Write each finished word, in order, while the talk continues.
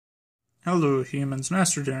Hello humans,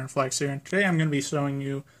 Master Flex here, and today I'm going to be showing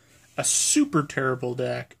you a super terrible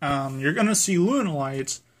deck. You're going to see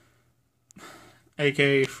Lunalights,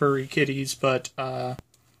 aka furry kitties, but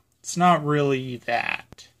it's not really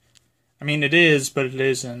that. I mean, it is, but it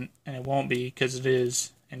isn't, and it won't be, because it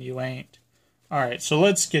is, and you ain't. Alright, so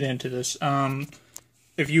let's get into this.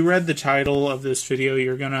 If you read the title of this video,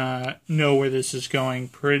 you're going to know where this is going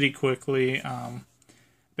pretty quickly.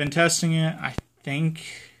 Been testing it. I think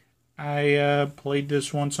I played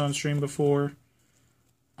this once on stream before,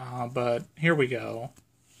 but here we go.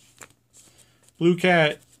 Blue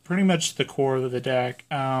Cat, pretty much the core of the deck.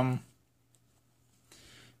 When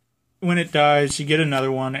it dies, you get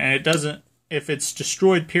another one, and it doesn't, if it's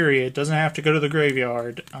destroyed, period, it doesn't have to go to the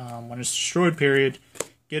graveyard. When it's destroyed, period,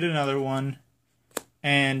 get another one,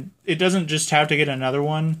 and it doesn't just have to get another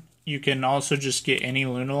one. You can also just get any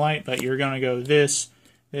Lunalight, but you're going to go this,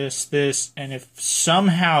 and if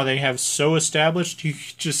somehow they have so established, you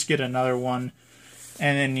just get another one,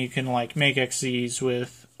 and then you can like make XZs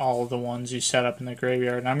with all of the ones you set up in the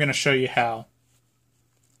graveyard, and I'm going to show you how.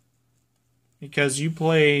 Because you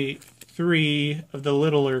play 3 of the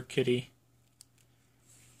littler kitty.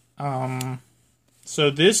 So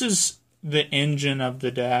this is the engine of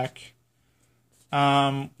the deck.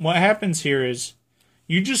 What happens here is,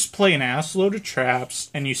 you just play an ass load of traps,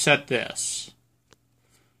 and you set this.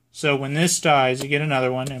 So when this dies, you get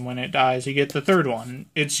another one, and when it dies, you get the third one.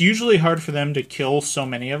 It's usually hard for them to kill so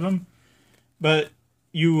many of them, but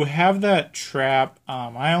you have that trap.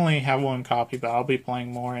 I only have 1 copy, but I'll be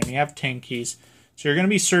playing more, and you have 10 keys. So you're going to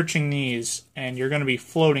be searching these, and you're going to be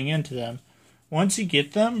floating into them. Once you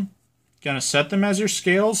get them, you're going to set them as your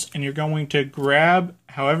scales, and you're going to grab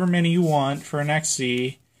however many you want for an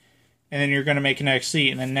XZ, and then you're going to make an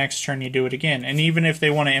XZ, and then next turn you do it again. And even if they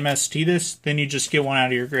want to MST this, then you just get one out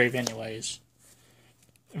of your grave anyways.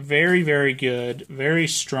 Very, very good. Very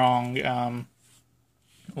strong.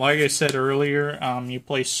 Like I said earlier, you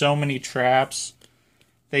play so many traps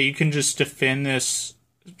that you can just defend this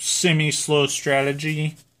semi-slow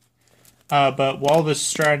strategy. But while this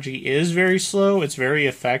strategy is very slow, it's very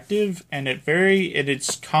effective, and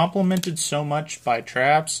it's complemented so much by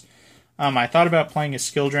traps. I thought about playing a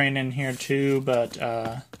skill drain in here too, but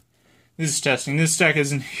this is testing. This deck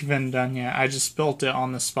isn't even done yet. I just built it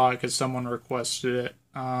on the spot because someone requested it.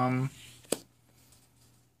 1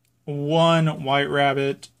 White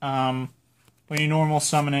Rabbit. When you normal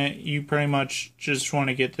summon it, you pretty much just want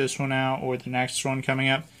to get this one out or the next one coming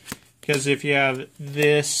up. Because if you have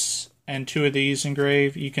this and 2 of these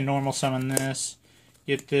engraved, you can normal summon this,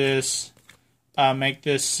 get this, make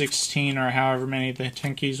this 16 or however many the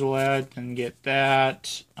 10 keys will add, and get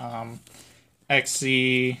that.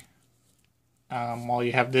 XZ, while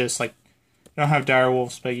you have this, like, you don't have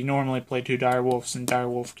Direwolves, but you normally play 2 Direwolves, and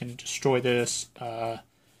Direwolf can destroy this,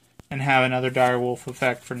 and have another Direwolf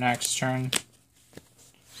effect for next turn.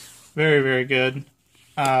 Very, very good.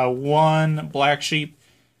 1 Black Sheep.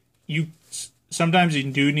 Sometimes you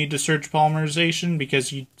do need to search polymerization,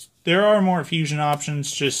 because there are more fusion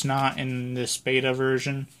options, just not in this beta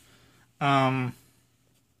version. But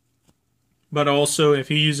also, if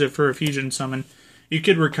you use it for a fusion summon, you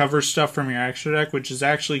could recover stuff from your extra deck, which is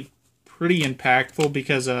actually pretty impactful,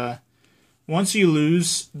 because once you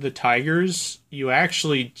lose the tigers, you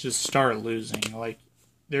actually just start losing. Like,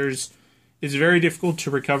 it's very difficult to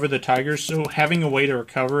recover the tigers, so having a way to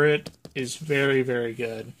recover it is very, very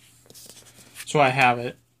good. So I have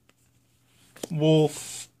it.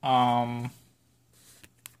 Wolf,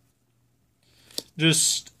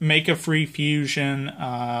 just make a free fusion,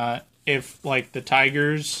 if, like, the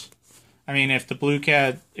tigers, if the blue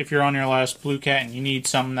cat, if you're on your last blue cat and you need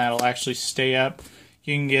something that'll actually stay up,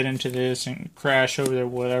 you can get into this and crash over there,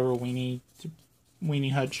 whatever Weenie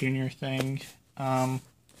Hut Jr. thing.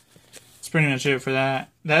 That's pretty much it for that.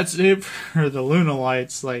 That's it for the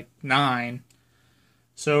Lunalights, like 9.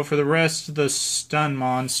 So for the rest of the stun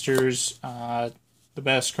monsters, the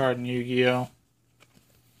best card in Yu-Gi-Oh!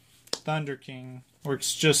 Thunder King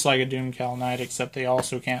works just like a Doomcal Knight, except they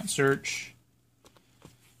also can't search.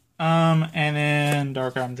 And then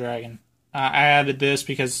Dark Arm Dragon. I added this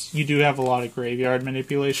because you do have a lot of graveyard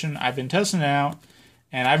manipulation. I've been testing it out,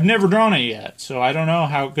 and I've never drawn it yet, so I don't know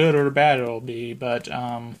how good or bad it'll be, but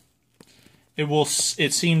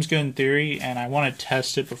it seems good in theory, and I want to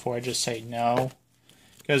test it before I just say no.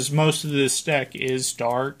 Because most of this deck is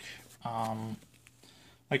dark.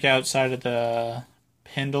 Like outside of the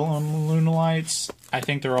Pendulum Lunalights, I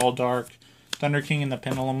think they're all dark. Thunder King and the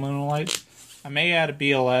Pendulum Lunalights. I may add a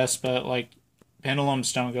BLS, but like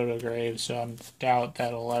pendulums don't go to the grave, so I doubt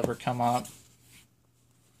that'll ever come up.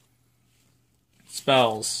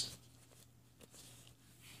 Spells.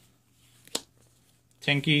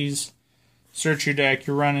 Tinkies. Search your deck.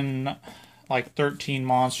 You're running like 13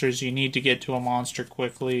 monsters. You need to get to a monster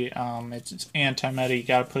quickly. It's anti-meta. You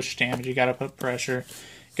gotta push damage. You gotta put pressure.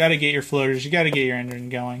 You gotta get your floaters. You gotta get your engine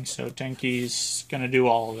going. So Tinky's gonna do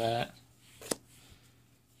all of that.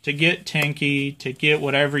 To get Tinky, to get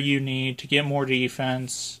whatever you need, to get more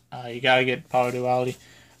defense, you gotta get Power Duality.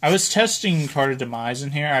 I was testing Card of Demise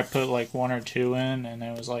in here. I put like 1 or 2 in, and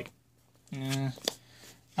it was like,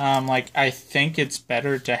 like, I think it's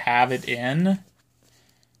better to have it in.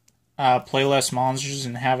 Play less monsters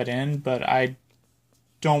and have it in, but I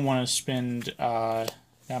don't want to spend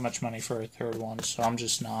that much money for a third one, so I'm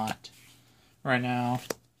just not right now.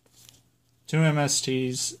 2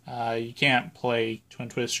 MSTs. You can't play Twin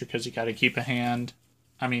Twister because you got to keep a hand.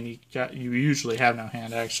 I mean, you usually have no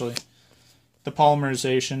hand, actually. The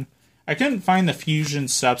Polymerization. I couldn't find the Fusion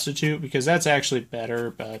Substitute because that's actually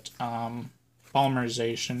better, but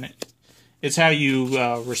Polymerization, it's how you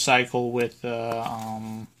recycle with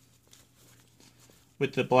the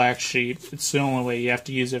Black Sheep. It's the only way you have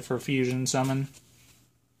to use it for Fusion Summon.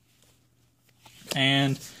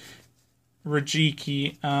 And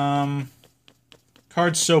Rajiki,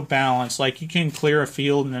 card's so balanced. Like, you can clear a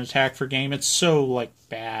field and attack for game. It's so, like,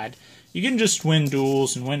 bad. You can just win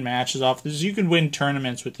duels and win matches off this. You can win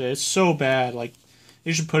tournaments with this. It's so bad. Like,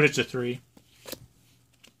 you should put it to 3.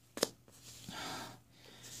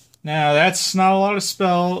 Now, that's not a lot of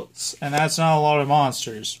spells, and that's not a lot of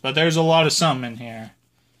monsters. But there's a lot of something in here.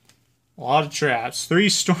 A lot of traps. 3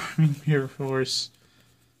 Storming Mirror Force.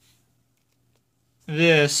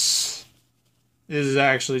 This is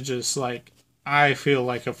actually just, like, I feel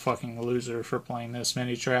like a fucking loser for playing this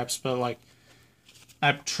many traps, but, like,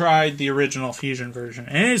 I've tried the original Fusion version,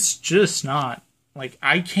 and it's just not. Like,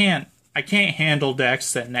 I can't handle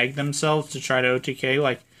decks that neg themselves to try to OTK.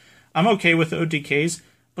 Like, I'm okay with OTKs,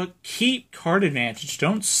 but keep card advantage.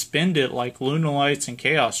 Don't spend it like Lunalights and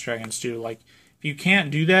Chaos Dragons do. Like, if you can't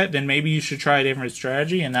do that, then maybe you should try a different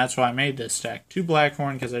strategy, and that's why I made this deck. 2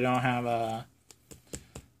 Blackhorn, because I don't have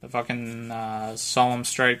the fucking Solemn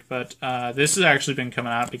Strike, but this has actually been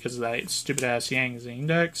coming out because of that stupid-ass Yang Zine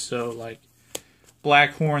deck, so, like,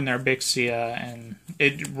 Blackhorn, their Bixia, and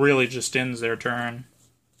it really just ends their turn.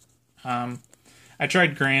 I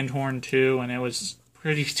tried Grandhorn, too, and it was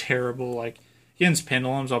pretty terrible. Like, against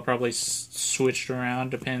Pendulums, I'll probably switch it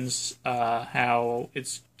around. Depends how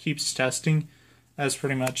it keeps testing. That's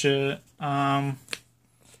pretty much it.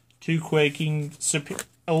 2 Quaking,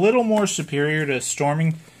 a little more superior to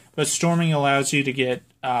Storming, but Storming allows you to get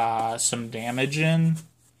some damage in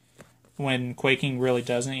when Quaking really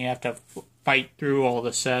doesn't. You have to fight through all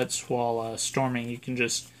the sets, while Storming, you can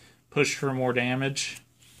just push for more damage.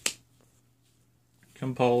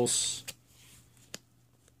 Compulse.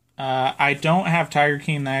 I don't have Tiger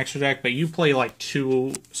King in the extra deck, but you play like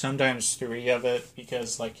 2, sometimes 3 of it,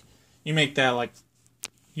 because like you make that like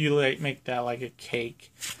a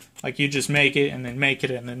cake. Like, you just make it and then make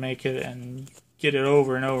it and then make it and get it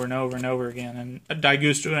over and over and over and over again. And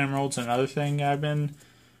Daigusto Emerald's another thing I've been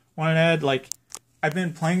wanting to add. Like, I've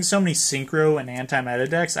been playing so many synchro and anti-meta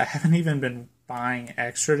decks, I haven't even been buying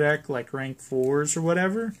extra deck, like rank 4s or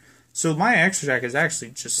whatever. So my extra deck is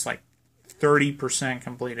actually just like 30%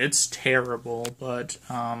 complete. It's terrible, but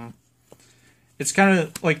it's kind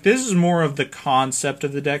of like, this is more of the concept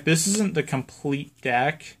of the deck. This isn't the complete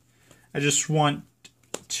deck. I just want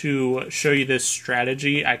to show you this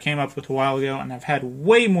strategy I came up with a while ago, and I've had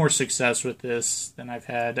way more success with this than I've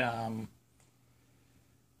had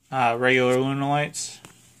regular Lunalights.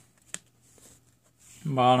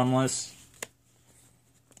 Bottomless.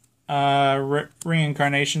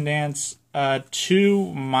 Reincarnation Dance.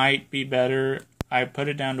 2 might be better. I put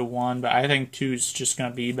it down to 1, but I think 2 is just going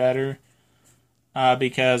to be better.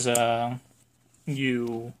 Because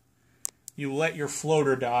you let your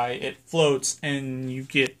floater die, it floats, and you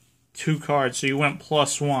get 2 cards, so you went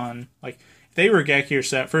 +1. Like, if they were Geki or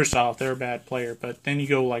set, first off, they're a bad player, but then you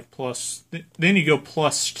go like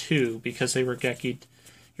 +2 because they were Geki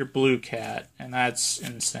your blue cat, and that's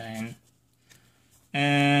insane.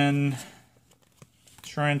 And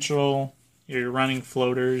Torrential, you're running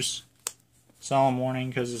floaters. Solemn Warning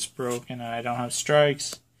because it's broken and I don't have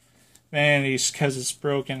strikes. Vanities because it's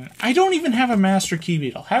broken. I don't even have a Master Key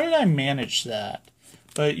Beetle. How did I manage that?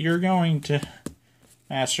 But you're going to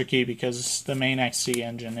Master Key because the main XC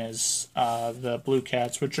engine is the blue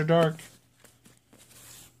cats, which are dark.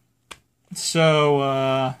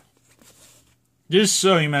 So, just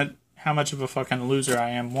so you met how much of a fucking loser I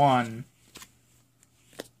am. 1,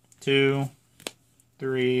 2,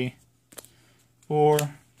 3, 4,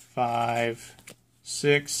 5,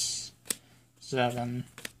 6, 7,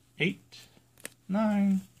 8,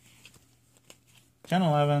 9, 10,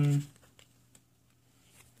 11,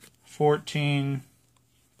 14,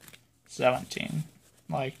 17.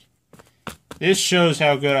 Like, this shows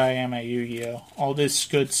how good I am at Yu-Gi-Oh! All this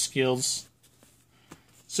good skills.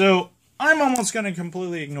 So, I'm almost going to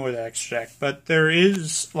completely ignore the extra deck, but there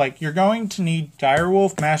is, like, you're going to need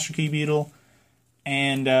Direwolf, Master Key Beetle,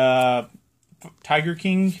 and Tiger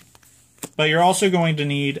King, but you're also going to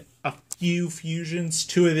need a few fusions,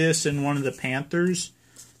 2 of this and 1 of the Panthers.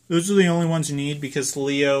 Those are the only ones you need because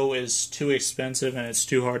Leo is too expensive and it's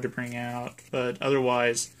too hard to bring out, but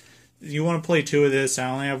otherwise, you want to play 2 of this. I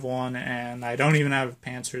only have 1, and I don't even have a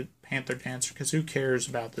Panther Dancer because who cares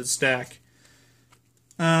about this deck?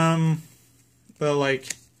 But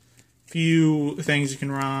like, few things you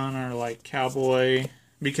can run are like Cowboy,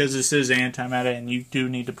 because this is anti-meta and you do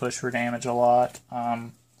need to push for damage a lot.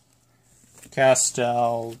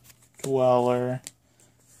 Castel, Dweller.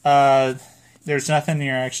 There's nothing in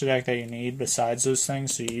your extra deck that you need besides those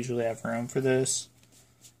things, so you usually have room for this.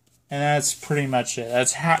 And that's pretty much it.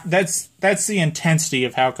 That's the intensity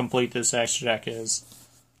of how complete this extra deck is.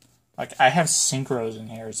 Like, I have synchros in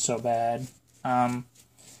here, it's so bad.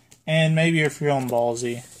 And maybe if you're feeling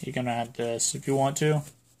ballsy, you can add this if you want to.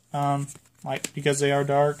 Like, because they are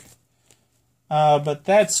dark. But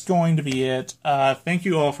that's going to be it. Thank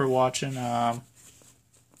you all for watching.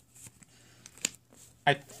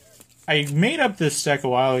 I made up this deck a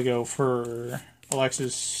while ago for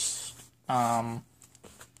Alexis,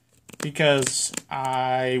 because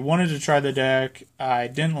I wanted to try the deck. I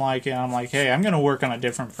didn't like it. I'm like, hey, I'm going to work on a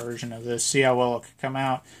different version of this, see how well it could come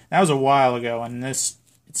out. That was a while ago, and this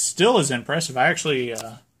it still is impressive. I actually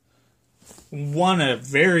won a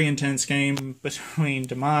very intense game between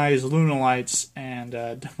Demise, Lunalights, and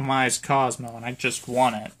Demise Cosmo, and I just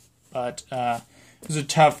won it. But it was a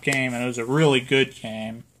tough game, and it was a really good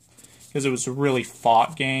game, because it was a really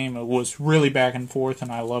fought game. It was really back and forth,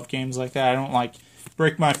 and I love games like that. I don't like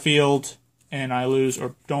break my field and I lose,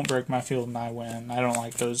 or don't break my field and I win. I don't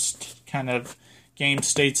like those kind of game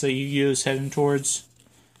states that you use heading towards.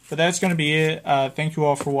 But that's going to be it. Thank you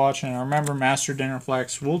all for watching. And remember, Master Dinner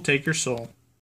Flex will take your soul.